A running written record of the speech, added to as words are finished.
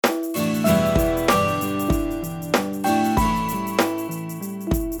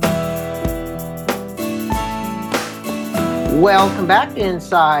Welcome back to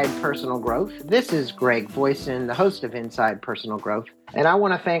Inside Personal Growth. This is Greg Voisin, the host of Inside Personal Growth. And I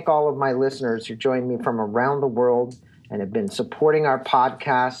want to thank all of my listeners who joined me from around the world and have been supporting our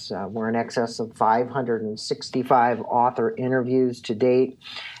podcasts. We're in excess of 565 author interviews to date.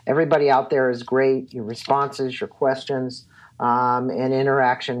 Everybody out there is great. Your responses, your questions, and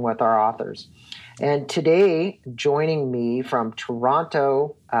interaction with our authors. And today, joining me from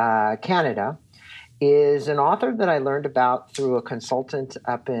Toronto, Canada, is an author that I learned about through a consultant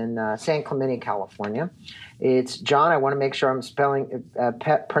up in San Clemente, California. It's John. I want to make sure I'm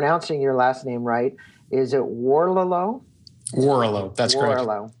pronouncing your last name right. Is it Warrillow? Warrillow, that's correct.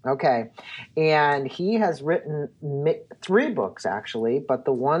 Warrillow, okay. And he has written 3 books, actually, but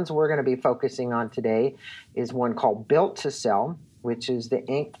the ones we're going to be focusing on today is one called Built to Sell, which is the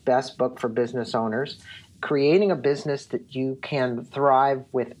inked best book for business owners. Creating a business that you can thrive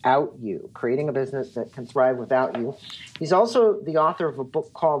without you. Creating a business that can thrive without you. He's also the author of a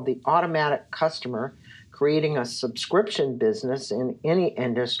book called The Automatic Customer, Creating a Subscription Business in Any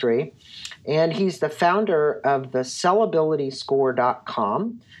Industry. And he's the founder of the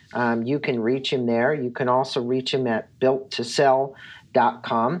sellabilityscore.com. You can reach him there. You can also reach him at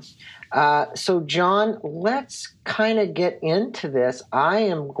builttosell.com. So, John, let's kind of get into this. I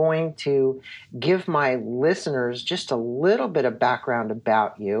am going to give my listeners just a little bit of background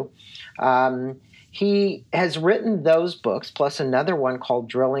about you. He has written those books, plus another one called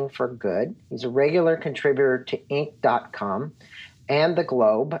Drilling for Good. He's a regular contributor to Inc.com and The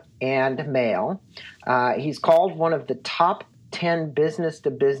Globe and Mail. He's called one of the top 10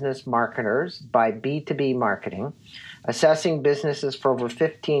 business-to-business marketers by B2B Marketing. Assessing businesses for over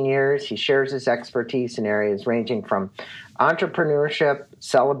 15 years, he shares his expertise in areas ranging from entrepreneurship,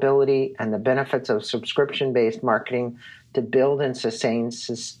 sellability, and the benefits of subscription-based marketing to build and sustain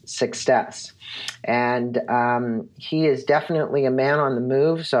success. And he is definitely a man on the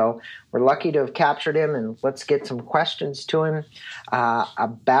move, so we're lucky to have captured him, and let's get some questions to him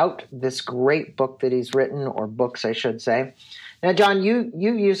about this great book that he's written, or books, I should say. Now, John, you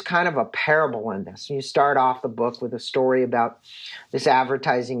use kind of a parable in this. You start off the book with a story about this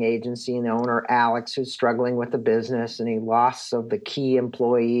advertising agency and the owner, Alex, who's struggling with the business, and he loss of the key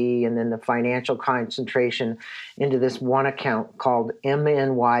employee, and then the financial concentration into this one account called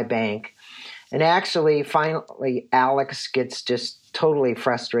MNY Bank. And actually, finally, Alex gets just totally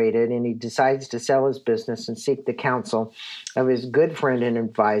frustrated, and he decides to sell his business and seek the counsel of his good friend and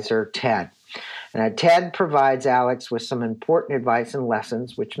advisor, Ted. Ted provides Alex with some important advice and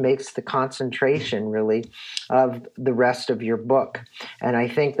lessons, which makes the concentration, really, of the rest of your book. And I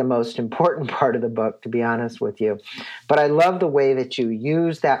think the most important part of the book, to be honest with you. But I love the way that you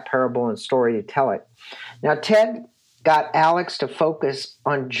use that parable and story to tell it. Now, Ted got Alex to focus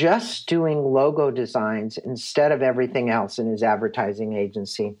on just doing logo designs instead of everything else in his advertising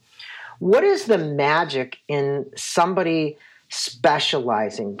agency. What is the magic in somebody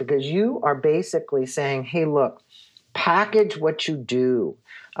specializing? Because you are basically saying, hey, look, package what you do.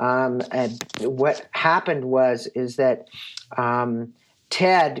 And what happened is that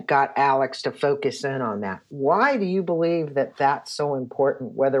Ted got Alex to focus in on that. Why do you believe that that's so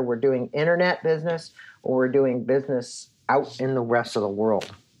important, whether we're doing internet business or we're doing business out in the rest of the world?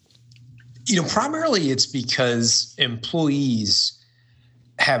 Primarily it's because employees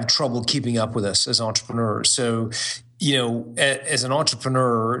have trouble keeping up with us as entrepreneurs. So, as an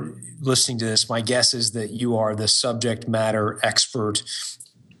entrepreneur listening to this, my guess is that you are the subject matter expert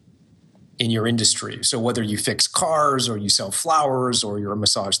in your industry. So whether you fix cars or you sell flowers or you're a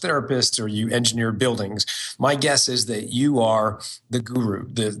massage therapist or you engineer buildings, my guess is that you are the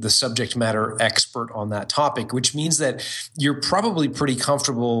guru, the subject matter expert on that topic, which means that you're probably pretty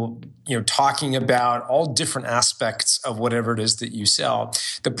comfortable, talking about all different aspects of whatever it is that you sell.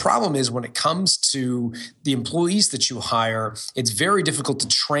 The problem is when it comes to the employees that you hire, it's very difficult to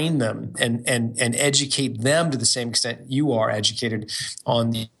train them and educate them to the same extent you are educated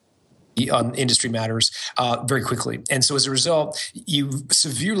on industry matters very quickly. And so as a result, you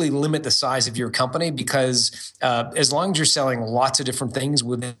severely limit the size of your company because as long as you're selling lots of different things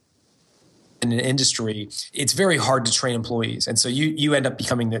within an industry, it's very hard to train employees. And so you end up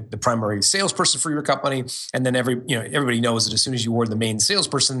becoming the primary salesperson for your company. And then everybody knows that as soon as you are the main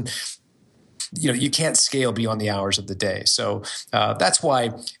salesperson, you can't scale beyond the hours of the day. So that's why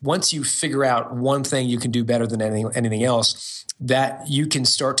once you figure out one thing you can do better than anything else, that you can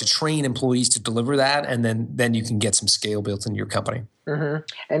start to train employees to deliver that, and then you can get some scale built into your company. Mm-hmm.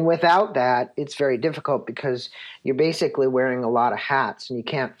 And without that, it's very difficult because you're basically wearing a lot of hats and you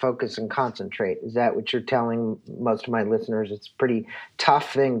can't focus and concentrate. Is that what you're telling most of my listeners? It's a pretty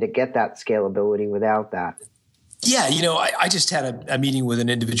tough thing to get that scalability without that. Yeah, I just had a meeting with an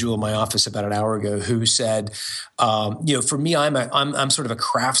individual in my office about an hour ago who said, for me, I'm sort of a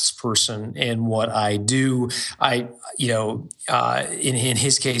craftsperson in what I do. In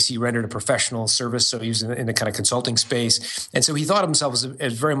his case, he rendered a professional service, so he was in the kind of consulting space, and so he thought of himself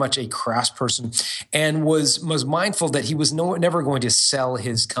as very much a craftsperson, and was mindful that he was never going to sell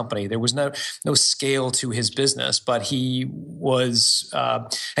his company. There was no scale to his business, but he was,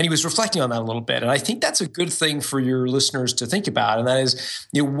 and he was reflecting on that a little bit, and I think that's a good thing for your listeners to think about. And that is,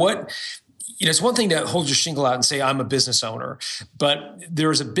 it's one thing to hold your shingle out and say, I'm a business owner, but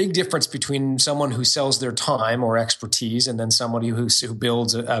there's a big difference between someone who sells their time or expertise and then somebody who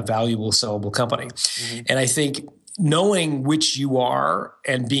builds a valuable, sellable company. Mm-hmm. And I think knowing which you are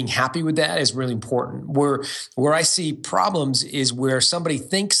and being happy with that is really important. Where I see problems is where somebody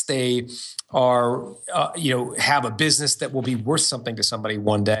thinks they are, have a business that will be worth something to somebody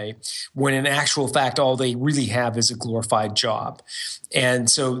one day, when in actual fact, all they really have is a glorified job. And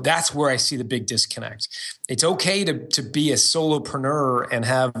so that's where I see the big disconnect. It's okay to be a solopreneur and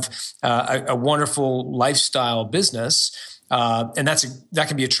have a wonderful lifestyle business. And that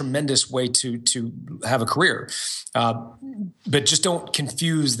can be a tremendous way to have a career. But just don't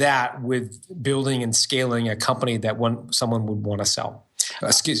confuse that with building and scaling a company that someone would want to sell.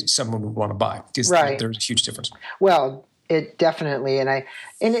 Someone would want to buy, because there's a huge difference. Well, it definitely, and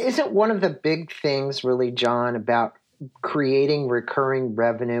isn't one of the big things really, John, about creating recurring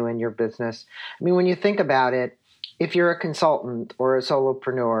revenue in your business? I mean, when you think about it, if you're a consultant or a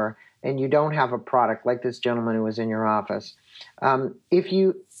solopreneur and you don't have a product like this gentleman who was in your office,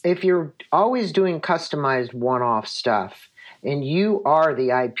 if you're always doing customized one-off stuff and you are the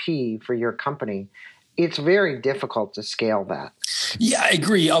IP for your company, it's very difficult to scale that. Yeah, I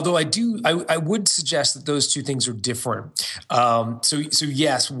agree. Although I would suggest that those two things are different. So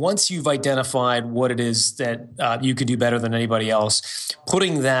yes, once you've identified what it is that you can do better than anybody else,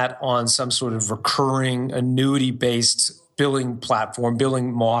 putting that on some sort of recurring annuity-based billing platform,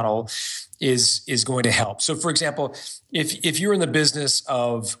 billing model is going to help. So, for example, if you're in the business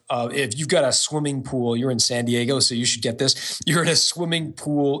of if you've got a swimming pool, you're in San Diego, so you should get this. You're in a swimming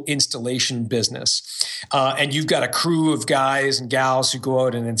pool installation business, and you've got a crew of guys and gals who go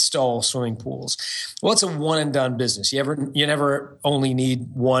out and install swimming pools. Well, it's a one and done business. You never only need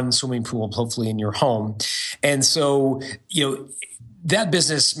one swimming pool, hopefully, in your home, and so that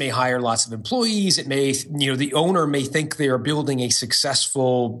business may hire lots of employees. It may, the owner may think they are building a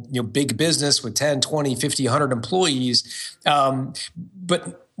successful, big business with 10, 20, 50, 100 employees.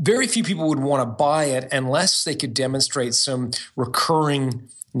 But very few people would want to buy it unless they could demonstrate some recurring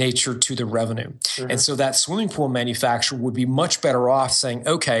nature to the revenue. Mm-hmm. And so that swimming pool manufacturer would be much better off saying,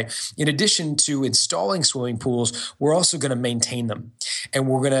 okay, in addition to installing swimming pools, we're also going to maintain them. And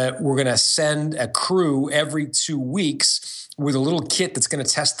we're going to send a crew every 2 weeks with a little kit that's going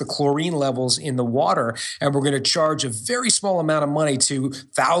to test the chlorine levels in the water. And we're going to charge a very small amount of money to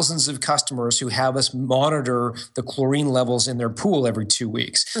thousands of customers who have us monitor the chlorine levels in their pool every 2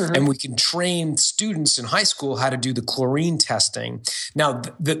 weeks. Mm-hmm. And we can train students in high school how to do the chlorine testing. Now,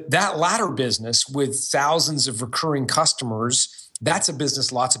 that latter business with thousands of recurring customers, that's a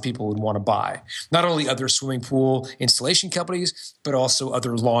business lots of people would want to buy. Not only other swimming pool installation companies, but also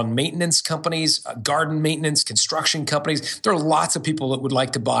other lawn maintenance companies, garden maintenance, construction companies. There are lots of people that would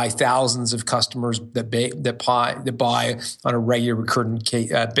like to buy thousands of customers that buy on a regular recurring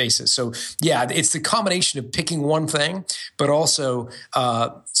basis. So yeah, it's the combination of picking one thing, but also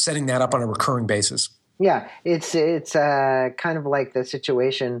setting that up on a recurring basis. Yeah, it's kind of like the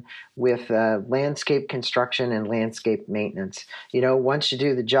situation with landscape construction and landscape maintenance. Once you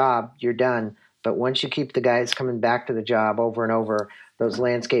do the job, you're done. But once you keep the guys coming back to the job over and over, those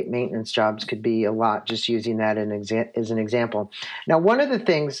landscape maintenance jobs could be a lot, just using that as an example. Now, one of the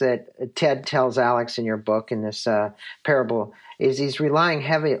things that Ted tells Alex in your book, in this parable, is he's relying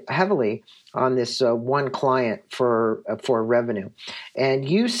heavily on this one client for revenue. And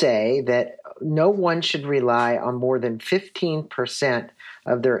you say that no one should rely on more than 15%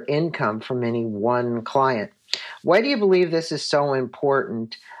 of their income from any one client. Why do you believe this is so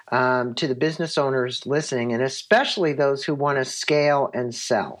important to the business owners listening, and especially those who want to scale and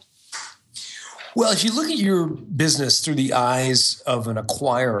sell? Well, if you look at your business through the eyes of an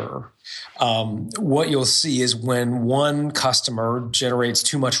acquirer, what you'll see is when one customer generates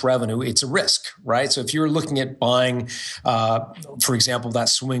too much revenue, it's a risk, right? So if you're looking at buying, for example, that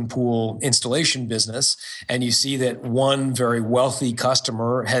swimming pool installation business, and you see that one very wealthy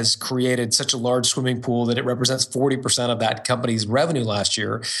customer has created such a large swimming pool that it represents 40% of that company's revenue last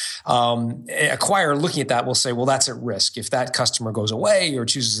year, an acquirer looking at that will say, well, that's at risk. If that customer goes away or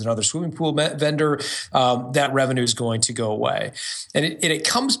chooses another swimming pool vendor, that revenue is going to go away. And it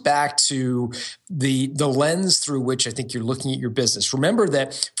comes back to the lens through which I think you're looking at your business. Remember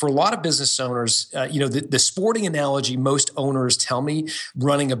that for a lot of business owners, the sporting analogy most owners tell me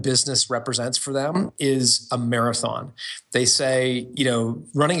running a business represents for them is a marathon. They say,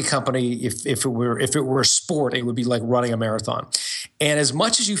 running a company, if it were a sport, it would be like running a marathon. And as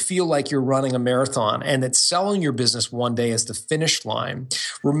much as you feel like you're running a marathon and that selling your business one day is the finish line,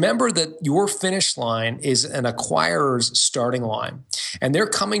 remember that your finish line is an acquirer's starting line. And they're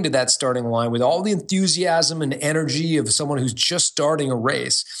coming to that starting line with all the enthusiasm and energy of someone who's just starting a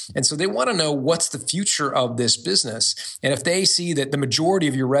race. And so they want to know what's the future of this business. And if they see that the majority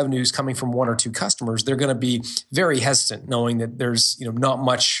of your revenue is coming from one or two customers, they're going to be very hesitant, knowing that there's not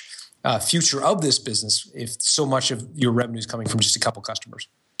much future of this business if so much of your revenue is coming from just a couple customers.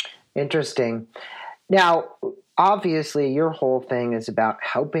 Interesting. Now, obviously, your whole thing is about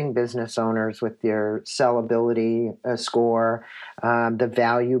helping business owners with their sellability score, the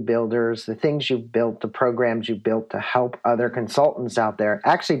value builders, the things you've built, the programs you've built to help other consultants out there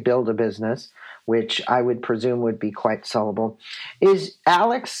actually build a business, which I would presume would be quite sellable.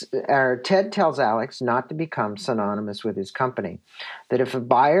 Ted tells Alex not to become synonymous with his company, that if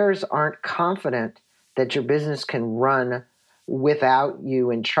buyers aren't confident that your business can run without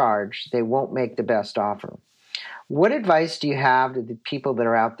you in charge, they won't make the best offer. What advice do you have to the people that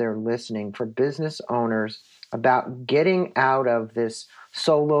are out there listening for business owners about getting out of this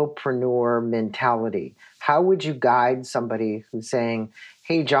solopreneur mentality? How would you guide somebody who's saying,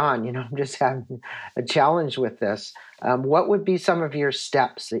 hey, John, I'm just having a challenge with this. What would be some of your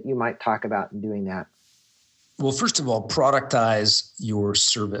steps that you might talk about in doing that? Well, first of all, productize your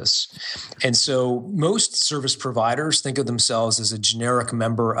service. And so most service providers think of themselves as a generic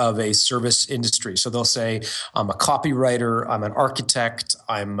member of a service industry. So they'll say, I'm a copywriter, I'm an architect,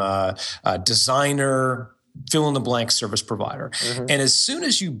 I'm a designer, fill in the blank service provider. Mm-hmm. And as soon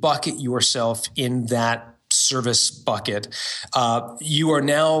as you bucket yourself in that service bucket, you are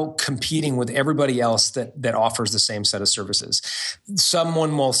now competing with everybody else that offers the same set of services.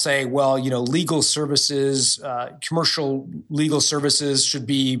 Someone will say, well, legal services, commercial legal services should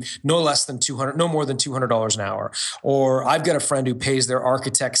be no more than $200 an hour. Or I've got a friend who pays their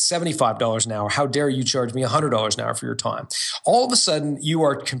architect $75 an hour. How dare you charge me $100 an hour for your time? All of a sudden, you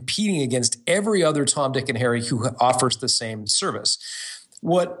are competing against every other Tom, Dick, and Harry who offers the same service.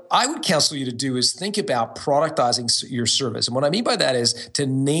 What I would counsel you to do is think about productizing your service. And what I mean by that is to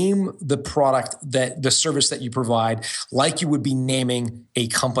name the product, the service that you provide, like you would be naming a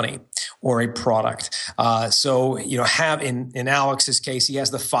company or a product. So have in Alex's case, he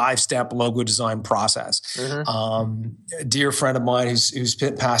has the 5-step logo design process. Mm-hmm. A dear friend of mine who's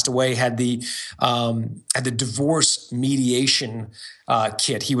passed away had the divorce mediation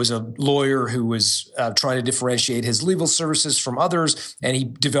kit. He was a lawyer who was trying to differentiate his legal services from others, and he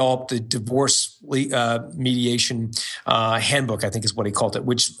developed the divorce mediation handbook, I think is what he called it,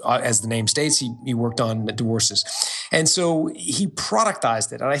 which, as the name states, he worked on divorces. And so he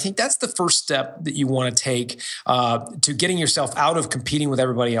productized it. And I think that's the first step that you want to take to getting yourself out of competing with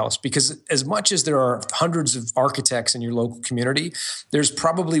everybody else. Because as much as there are hundreds of architects in your local community, there's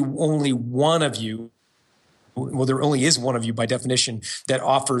probably only one of you. Well, there only is one of you by definition that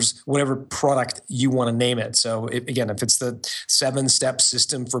offers whatever product you want to name it. So if it's the 7-step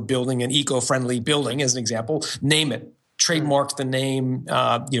system for building an eco-friendly building, as an example, name it, trademark the name,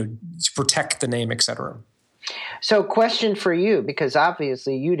 protect the name, et cetera. So question for you, because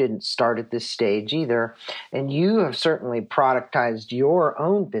obviously you didn't start at this stage either, and you have certainly productized your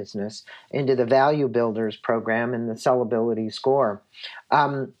own business into the Value Builders program and the Sellability Score.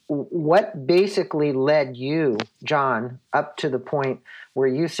 What basically led you, John, up to the point where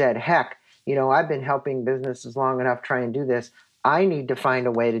you said, heck, I've been helping businesses long enough trying to do this. I need to find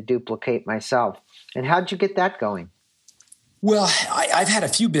a way to duplicate myself. And how'd you get that going? Well, I've had a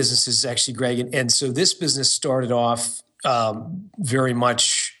few businesses actually, Greg. And so this business started off very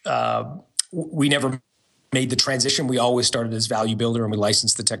much, we never made the transition. We always started as Value Builder, and we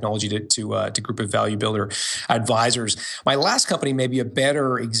licensed the technology to a group of Value Builder advisors. My last company may be a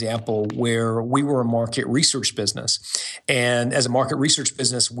better example, where we were a market research business. And as a market research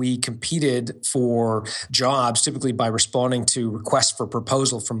business, we competed for jobs typically by responding to requests for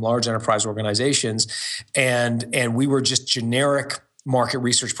proposal from large enterprise organizations. And we were just generic market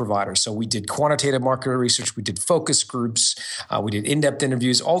research providers. So we did quantitative market research, we did focus groups, we did in-depth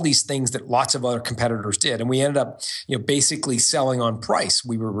interviews, all these things that lots of other competitors did. And we ended up, basically selling on price.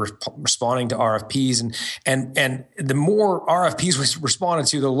 We were responding to RFPs, and the more RFPs we responded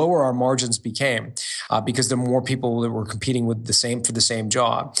to, the lower our margins became, because the more people that were competing with for the same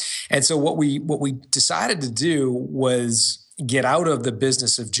job. And so what we decided to do was get out of the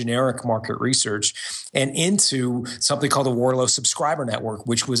business of generic market research and into something called the Warlow Subscriber Network,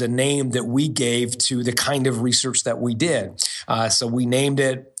 which was a name that we gave to the kind of research that we did. So we named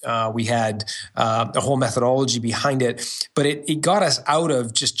it. We had a whole methodology behind it, but it got us out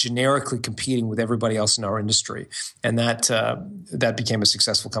of just generically competing with everybody else in our industry, and that became a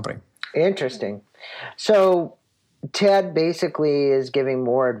successful company. Interesting. So Ted basically is giving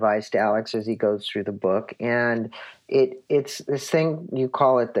more advice to Alex as he goes through the book, and it's this thing, you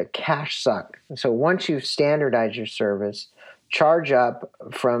call it the cash suck. So once you've standardized your service, charge up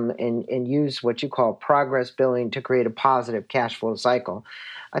from and use what you call progress billing to create a positive cash flow cycle.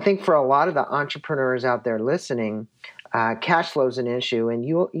 I think for a lot of the entrepreneurs out there listening, cash flow is an issue, and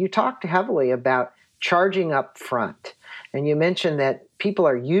you talked heavily about charging up front. And you mentioned that people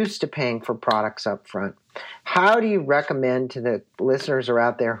are used to paying for products up front. How do you recommend to the listeners who are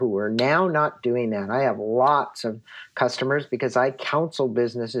out there who are now not doing that? I have lots of customers because I counsel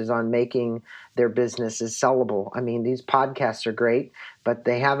businesses on making their businesses sellable. I mean, these podcasts are great, but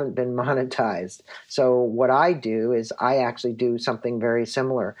they haven't been monetized. So what I do is I actually do something very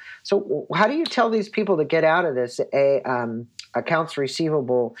similar. So how do you tell these people to get out of this accounts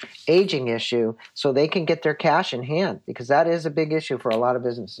receivable aging issue so they can get their cash in hand? Because that is a big issue for a lot of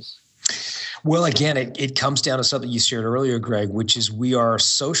businesses. Well, again, it comes down to something you shared earlier, Greg, which is we are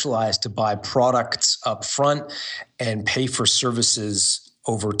socialized to buy products up front and pay for services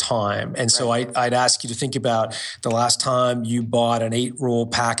over time. And so I'd ask you to think about the last time you bought an 8-roll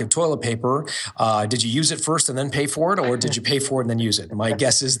pack of toilet paper. Did you use it first and then pay for it, or did you pay for it and then use it? My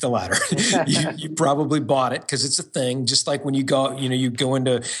guess is the latter. you probably bought it because it's a thing. Just like when you go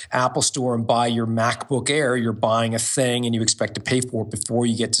into Apple Store and buy your MacBook Air, you're buying a thing and you expect to pay for it before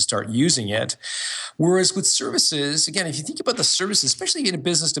you get to start using it. Whereas with services, again, if you think about the services, especially in a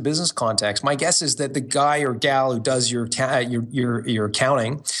business-to-business context, my guess is that the guy or gal who does your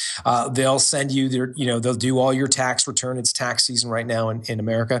accounting, they'll send you they'll do all your tax return. It's tax season right now in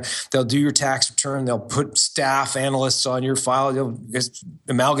America. They'll do your tax return. They'll put staff analysts on your file. They'll just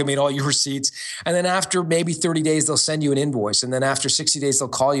amalgamate all your receipts. And then after maybe 30 days, they'll send you an invoice. And then after 60 days, they'll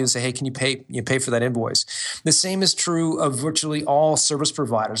call you and say, hey, can you pay for that invoice? The same is true of virtually all service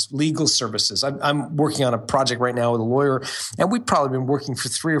providers, legal services. I'm working on a project right now with a lawyer, and we've probably been working for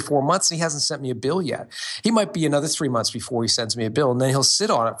 3 or 4 months, and he hasn't sent me a bill yet. He might be another 3 months before he sends me a bill, and then he'll sit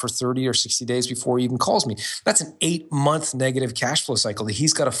on it for 30 or 60 days before he even calls me. That's an 8-month negative cash flow cycle that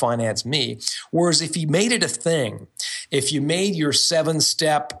he's got to finance me. Whereas if he made it a thing, if you made your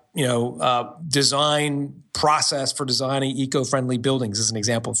 7-step design process for designing eco-friendly buildings, as an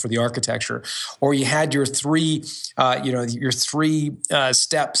example for the architecture, or you had your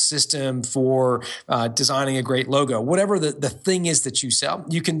 3-step system for designing a great logo, whatever the thing is that you sell,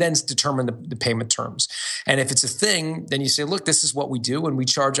 you can then determine the payment terms. And if it's a thing, then you say, look, this is what we do, and we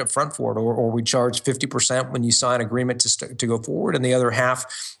charge up front for it, or we charge 50% when you sign an agreement to go forward, and the other half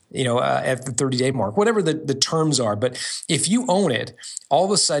at the 30-day mark, whatever the terms are. But if you own it, all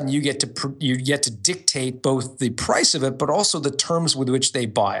of a sudden you get to dictate both the price of it, but also the terms with which they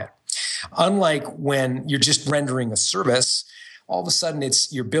buy it. Unlike when you're just rendering a service, all of a sudden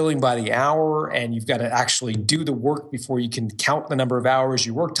you're billing by the hour, and you've got to actually do the work before you can count the number of hours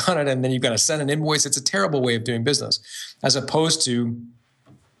you worked on it, and then you've got to send an invoice. It's a terrible way of doing business, as opposed to,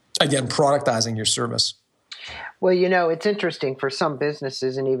 again, productizing your service. Well, it's interesting for some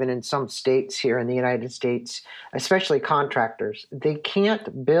businesses, and even in some states here in the United States, especially contractors, they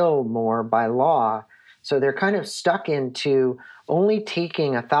can't bill more by law. So they're kind of stuck into only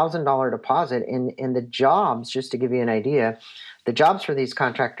taking $1,000 deposit in the jobs. Just to give you an idea, the jobs for these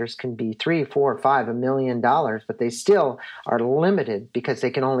contractors can be $3, $4, $5, $1 million, but they still are limited because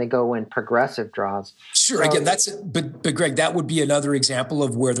they can only go when Progressive draws. Sure. Again, but Greg, that would be another example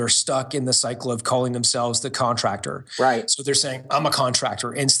of where they're stuck in the cycle of calling themselves the contractor. Right. So they're saying, I'm a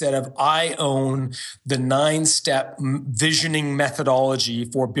contractor, instead of I own the 9-step visioning methodology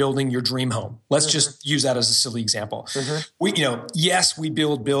for building your dream home. Let's just use that as a silly example. We, yes, we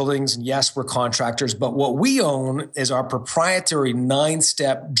build buildings, and yes, we're contractors, but what we own is our proprietary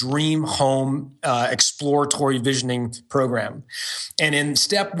 9-step dream home exploratory visioning program. And in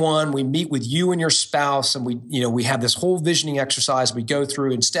step 1, we meet with you and your spouse, and we have this whole visioning exercise we go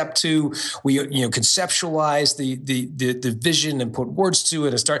through. In step 2, we conceptualize the vision and put words to it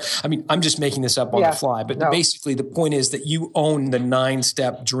and start. I mean, I'm just making this up on the fly, but basically the point is that you own the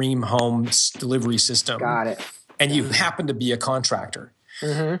 9-step dream home delivery system. Got it. And you happen to be a contractor.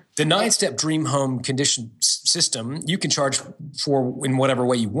 The 9-step dream home condition system, you can charge for in whatever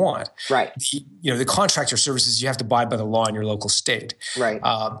way you want. Right. The contractor services, you have to abide by the law in your local state. Right.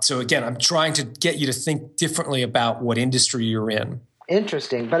 So again, I'm trying to get you to think differently about what industry you're in.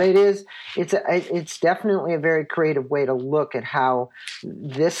 Interesting, but it's definitely a very creative way to look at how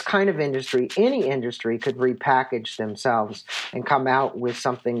this kind of industry, any industry, could repackage themselves and come out with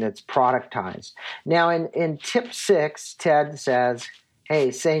something that's productized. Now, in tip 6, Ted says, hey,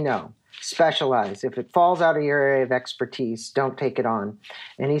 say no. Specialize. If it falls out of your area of expertise, don't take it on.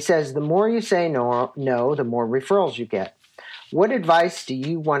 And he says, the more you say no, the more referrals you get. What advice do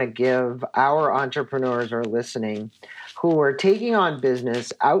you want to give our entrepreneurs who are listening who are taking on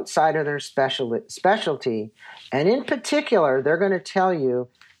business outside of their specialty? And in particular, they're going to tell you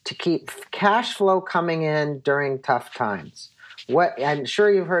to keep cash flow coming in during tough times. What I'm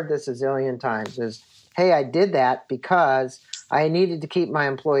sure you've heard this a zillion times is, hey, I did that because I needed to keep my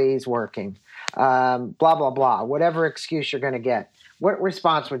employees working, blah, blah, blah, whatever excuse you're going to get. What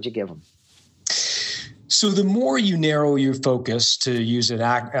response would you give them? So the more you narrow your focus, to use an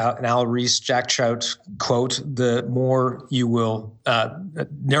Al Ries, Jack Trout quote, the more you will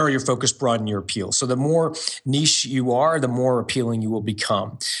narrow your focus, broaden your appeal. So the more niche you are, the more appealing you will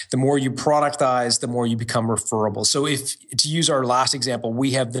become. The more you productize, the more you become referable. So if, to use our last example,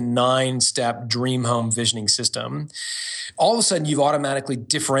 we have the 9-step dream home visioning system, all of a sudden you've automatically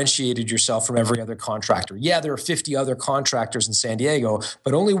differentiated yourself from every other contractor. Yeah, there are 50 other contractors in San Diego,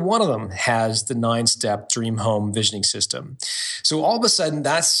 but only one of them has the 9-step dream home visioning system. So all of a sudden,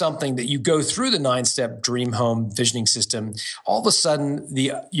 that's something that you go through the 9-step dream home visioning system. All of a sudden,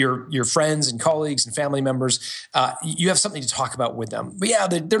 your friends and colleagues and family members, you have something to talk about with them. But yeah,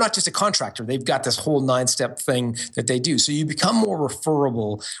 they're not just a contractor. They've got this whole 9-step thing that they do. So you become more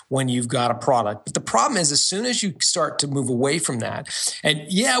referable when you've got a product. But the problem is, as soon as you start to move away from that, and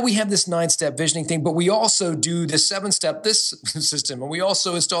yeah, we have this 9-step visioning thing, but we also do the 7-step this system, and we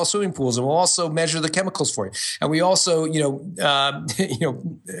also install swimming pools, and we'll also measure the chemicals for you, and we also,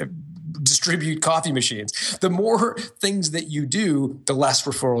 distribute coffee machines. The more things that you do, the less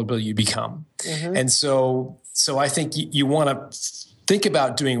referable you become. And so I think you want to think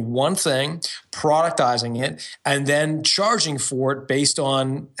about doing one thing, productizing it, and then charging for it based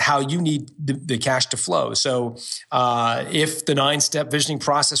on how you need the cash to flow. So if the 9-step visioning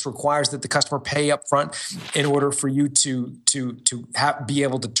process requires that the customer pay up front in order for you to be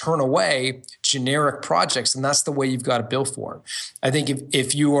able to turn away generic projects, then that's the way you've got to bill for it. I think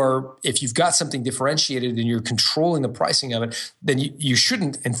if you've got something differentiated and you're controlling the pricing of it, then you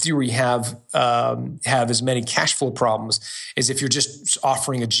shouldn't, in theory, have as many cash flow problems as if you're just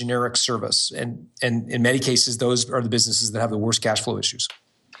offering a generic service. And in many cases, those are the businesses that have the worst cash flow issues.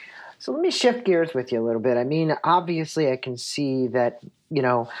 So let me shift gears with you a little bit. I mean, obviously, I can see that,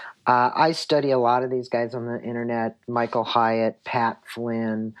 I study a lot of these guys on the internet, Michael Hyatt, Pat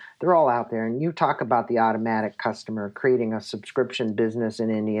Flynn, they're all out there. And you talk about the automatic customer, creating a subscription business in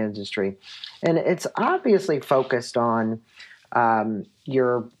any industry. And it's obviously focused on the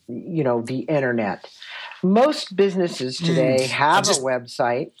internet. Most businesses today have a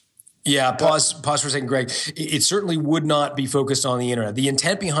website. Yeah, pause for a second, Greg. It certainly would not be focused on the internet. The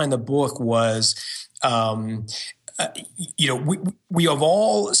intent behind the book was, we have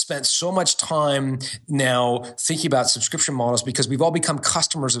all spent so much time now thinking about subscription models because we've all become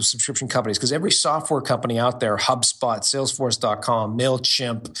customers of subscription companies, because every software company out there, HubSpot, Salesforce.com,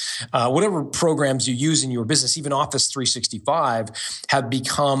 MailChimp, whatever programs you use in your business, even Office 365, have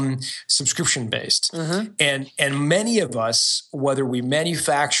become subscription-based. And many of us, whether we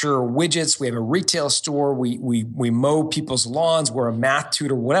manufacture widgets, we have a retail store, we mow people's lawns, we're a math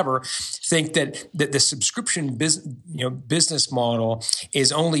tutor, whatever, think that the subscription business model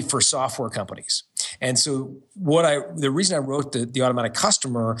is only for software companies. And so the reason I wrote the Automatic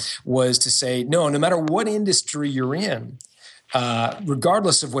Customer was to say, no matter what industry you're in,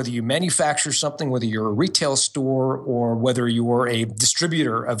 regardless of whether you manufacture something, whether you're a retail store or whether you're a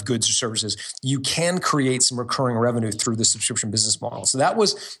distributor of goods or services, you can create some recurring revenue through the subscription business model. So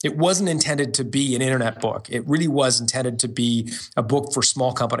it wasn't intended to be an internet book. It really was intended to be a book for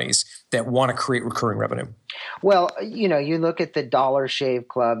small companies that want to create recurring revenue. Well, you look at the Dollar Shave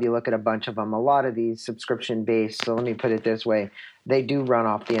Club, you look at a bunch of them, a lot of these subscription based. So let me put it this way. They do run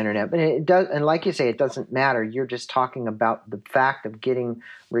off the internet, but it does. And like you say, it doesn't matter. You're just talking about the fact of getting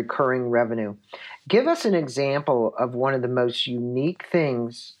recurring revenue. Give us an example of one of the most unique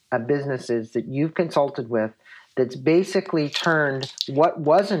things of businesses that you've consulted with that's basically turned what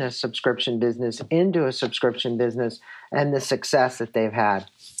wasn't a subscription business into a subscription business and the success that they've had.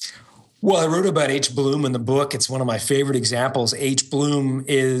 Well, I wrote about H. Bloom in the book. It's one of my favorite examples. H. Bloom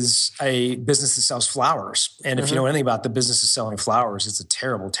is a business that sells flowers. And if you know anything about the business of selling flowers, it's a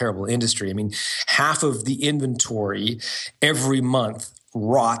terrible, terrible industry. I mean, half of the inventory every month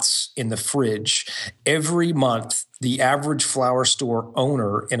rots in the fridge. Every month, the average flower store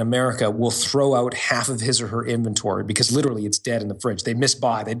owner in America will throw out half of his or her inventory because literally it's dead in the fridge. They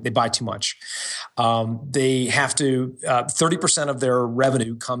misbuy. They buy too much. They have to, 30% of their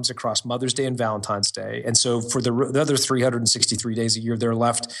revenue comes across Mother's Day and Valentine's Day. And so for the other 363 days a year, they're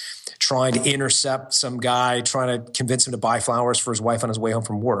left trying to intercept some guy, trying to convince him to buy flowers for his wife on his way home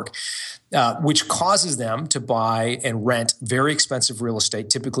from work, which causes them to buy and rent very expensive real estate,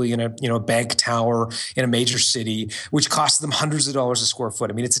 typically in a bank tower in a major city, which costs them hundreds of dollars a square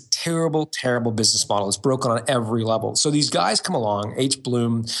foot. I mean, it's a terrible, terrible business model. It's broken on every level. So these guys come along, H.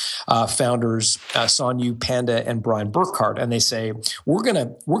 Bloom founders, Sonyu Panda and Brian Burkhart, and they say, we're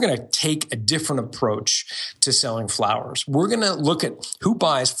gonna take a different approach to selling flowers. We're gonna look at who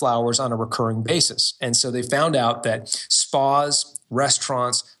buys flowers on a recurring basis. And so they found out that spas,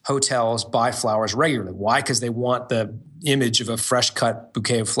 restaurants, hotels buy flowers regularly. Why? Because they want the image of a fresh cut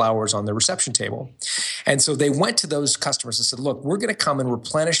bouquet of flowers on the reception table. And so they went to those customers and said, look, we're going to come and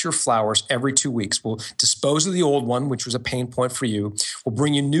replenish your flowers every 2 weeks. We'll dispose of the old one, which was a pain point for you. We'll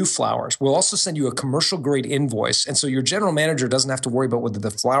bring you new flowers. We'll also send you a commercial grade invoice. And so your general manager doesn't have to worry about whether the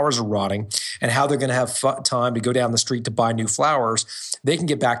flowers are rotting and how they're going to have time to go down the street to buy new flowers. They can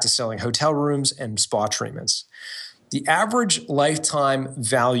get back to selling hotel rooms and spa treatments. The average lifetime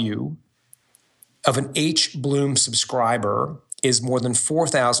value of an H. Bloom subscriber is more than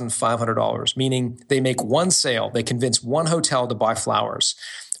 $4,500, meaning they make one sale. They convince one hotel to buy flowers.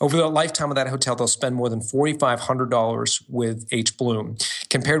 Over the lifetime of that hotel, they'll spend more than $4,500 with H. Bloom,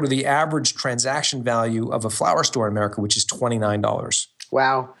 compared with the average transaction value of a flower store in America, which is $29.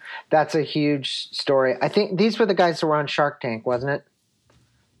 Wow, that's a huge story. I think these were the guys who were on Shark Tank, wasn't it?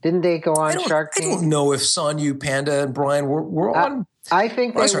 Didn't they go on Shark Tank? I don't know if Sonyu, Panda, and Brian were on. I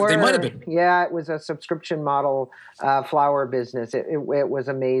think they were. They might have been. Yeah, it was a subscription model flower business. It was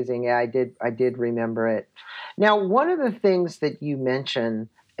amazing. Yeah, I did remember it. Now, one of the things that you mentioned,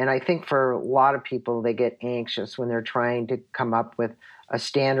 and I think for a lot of people, they get anxious when they're trying to come up with a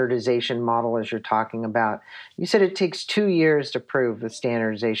standardization model, as you're talking about. You said it takes 2 years to prove the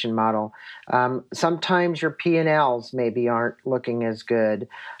standardization model. Sometimes your P&Ls maybe aren't looking as good.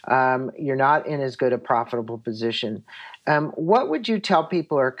 You're not in as good a profitable position. What would you tell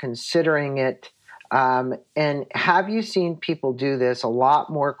people who are considering it? And have you seen people do this a lot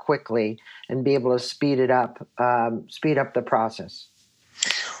more quickly and be able to speed up the process?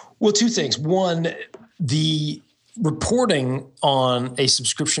 Well, two things. One, the reporting on a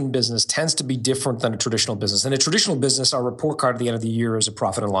subscription business tends to be different than a traditional business. In a traditional business, our report card at the end of the year is a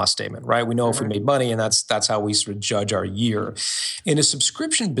profit and loss statement, right? We know if we made money, and that's how we sort of judge our year. In a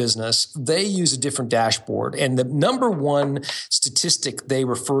subscription business, they use a different dashboard. And the number one statistic they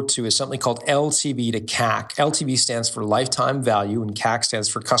refer to is something called LTV to CAC. LTV stands for lifetime value, and CAC stands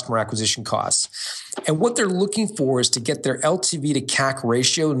for customer acquisition costs. And what they're looking for is to get their LTV to CAC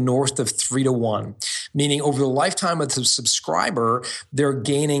ratio north of 3-to-1, meaning over the lifetime of the subscriber, they're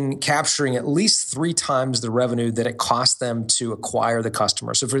capturing at least 3 times the revenue that it cost them to acquire the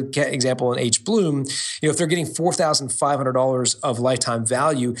customer. So for example, in H. Bloom, if they're getting $4,500 of lifetime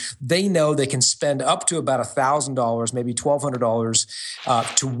value, they know they can spend up to about $1,000, maybe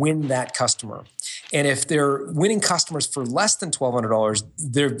 $1,200 to win that customer. And if they're winning customers for less than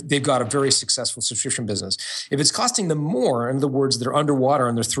 $1,200, they've got a very successful subscription business. If it's costing them more, in other words, they're underwater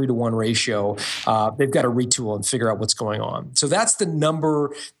in their 3-to-1 ratio, they've got to retool and figure out what's going on. So that's the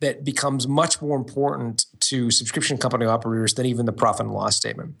number that becomes much more important to subscription company operators than even the profit and loss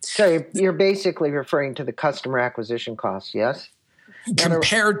statement. So you're basically referring to the customer acquisition costs, yes?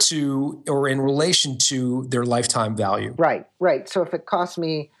 compared to or in relation to their lifetime value. Right. So if it costs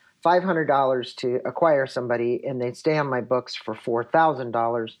me $500 to acquire somebody and they stay on my books for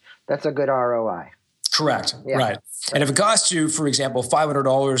 $4,000, that's a good ROI. Correct. Yeah. Right. And if it costs you, for example,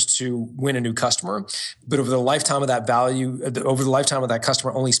 $500 to win a new customer, but over the lifetime of that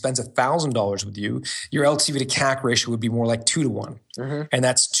customer only spends $1,000 with you, your LTV to CAC ratio would be more like 2 to 1. Mm-hmm. And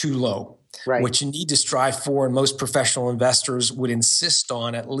that's too low. Right. What you need to strive for, and most professional investors would insist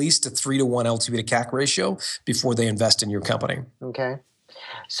on, at least a 3 to 1 LTV to CAC ratio before they invest in your company. Okay.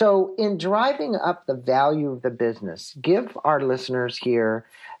 So in driving up the value of the business, give our listeners here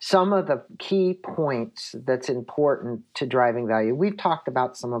some of the key points that's important to driving value. We've talked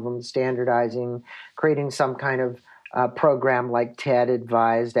about some of them: standardizing, creating some kind of program like Ted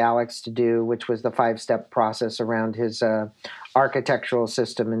advised Alex to do, which was the 5-step process around his architectural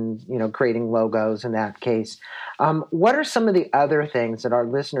system and creating logos in that case. What are some of the other things that our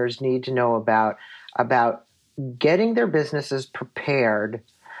listeners need to know about getting their businesses prepared,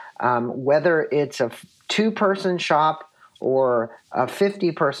 whether it's a 2-person shop or a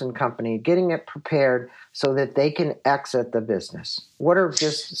 50-person company, getting it prepared so that they can exit the business? What are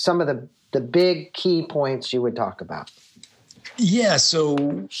just some of the big key points you would talk about? Yeah.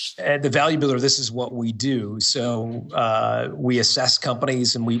 So at the Value Builder, this is what we do. So we assess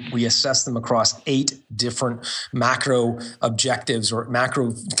companies and we assess them across 8 different macro objectives or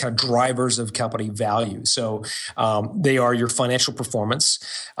macro kind of drivers of company value. So they are your financial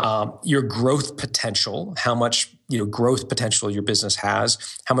performance, your growth potential, how much growth potential your business has,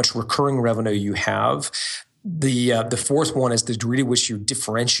 how much recurring revenue you have. The fourth one is the degree to which you're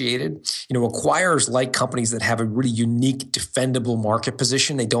differentiated. Acquirers like companies that have a really unique, defendable market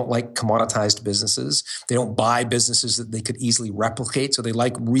position. They don't like commoditized businesses. They don't buy businesses that they could easily replicate. So they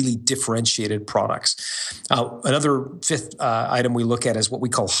like really differentiated products. Another 5th item we look at is what we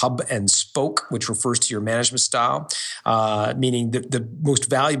call hub and spoke, which refers to your management style, meaning that the most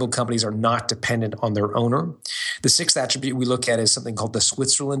valuable companies are not dependent on their owner. The 6th attribute we look at is something called the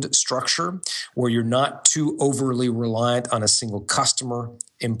Switzerland structure, where you're not too overly reliant on a single customer,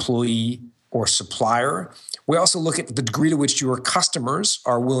 employee, or supplier. We also look at the degree to which your customers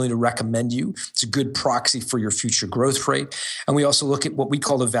are willing to recommend you. It's a good proxy for your future growth rate. And we also look at what we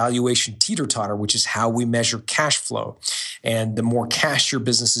call the valuation teeter-totter, which is how we measure cash flow. And the more cash your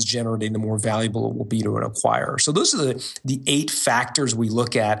business is generating, the more valuable it will be to an acquirer. So those are the 8 factors we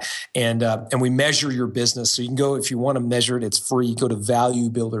look at, and we measure your business. So you can go, if you want to measure it, it's free. Go to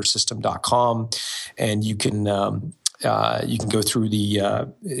valuebuildersystem.com, and you can go through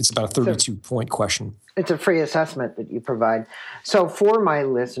it's about a 32-point question. It's a free assessment that you provide. So for my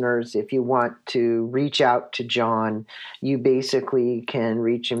listeners, if you want to reach out to John, you basically can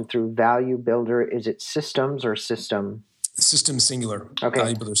reach him through Value Builder. Is it systems or system? System singular. Okay.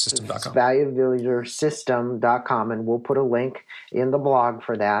 Valuebuildersystem.com. Valuebuildersystem.com, and we'll put a link in the blog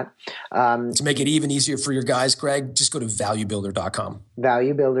for that. To make it even easier for your guys, Greg, just go to valuebuilder.com.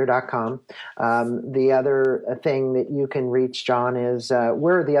 Valuebuilder.com. The other thing that you can reach John is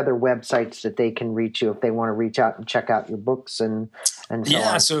where are the other websites that they can reach you if they want to reach out and check out your books and so on?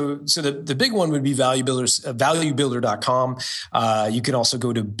 Yeah, so the big one would be valuebuilder.com. You can also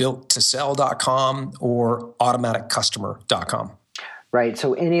go to builttosell.com or automaticcustomer.com. Right.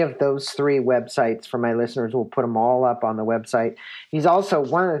 So any of those 3 websites for my listeners, we'll put them all up on the website. He's also,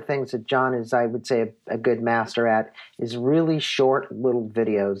 one of the things that John is, I would say, a good master at is really short little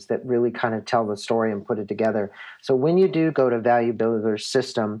videos that really kind of tell the story and put it together. So when you do go to Value Builder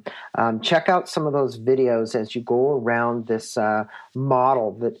System, check out some of those videos as you go around this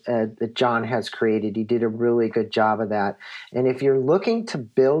model that John has created. He did a really good job of that. And if you're looking to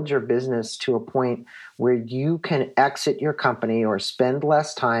build your business to a point where you can exit your company or spend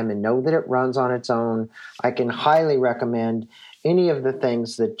less time and know that it runs on its own, I can highly recommend any of the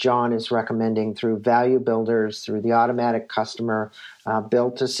things that John is recommending through Value Builders, through the Automatic Customer,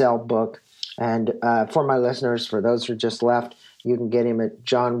 Built to Sell book. And for my listeners, for those who just left, you can get him at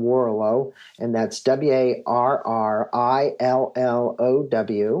John Warrilow, and that's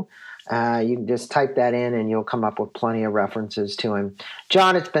WARRILLOW. You can just type that in and you'll come up with plenty of references to him.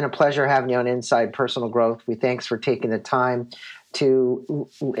 John, it's been a pleasure having you on Inside Personal Growth. Thanks for taking the time to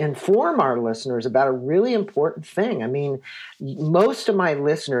inform our listeners about a really important thing. I mean, most of my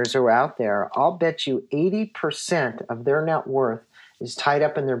listeners who are out there, I'll bet you 80% of their net worth is tied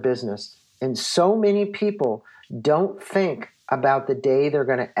up in their business. And so many people don't think about the day they're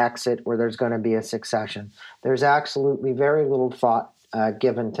going to exit or there's going to be a succession. There's absolutely very little thought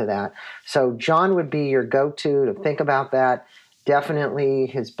given to that. So John would be your go-to to think about that. Definitely,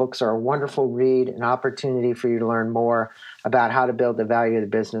 his books are a wonderful read, an opportunity for you to learn more about how to build the value of the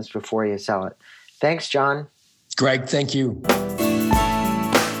business before you sell it. Thanks, John. Greg, thank you.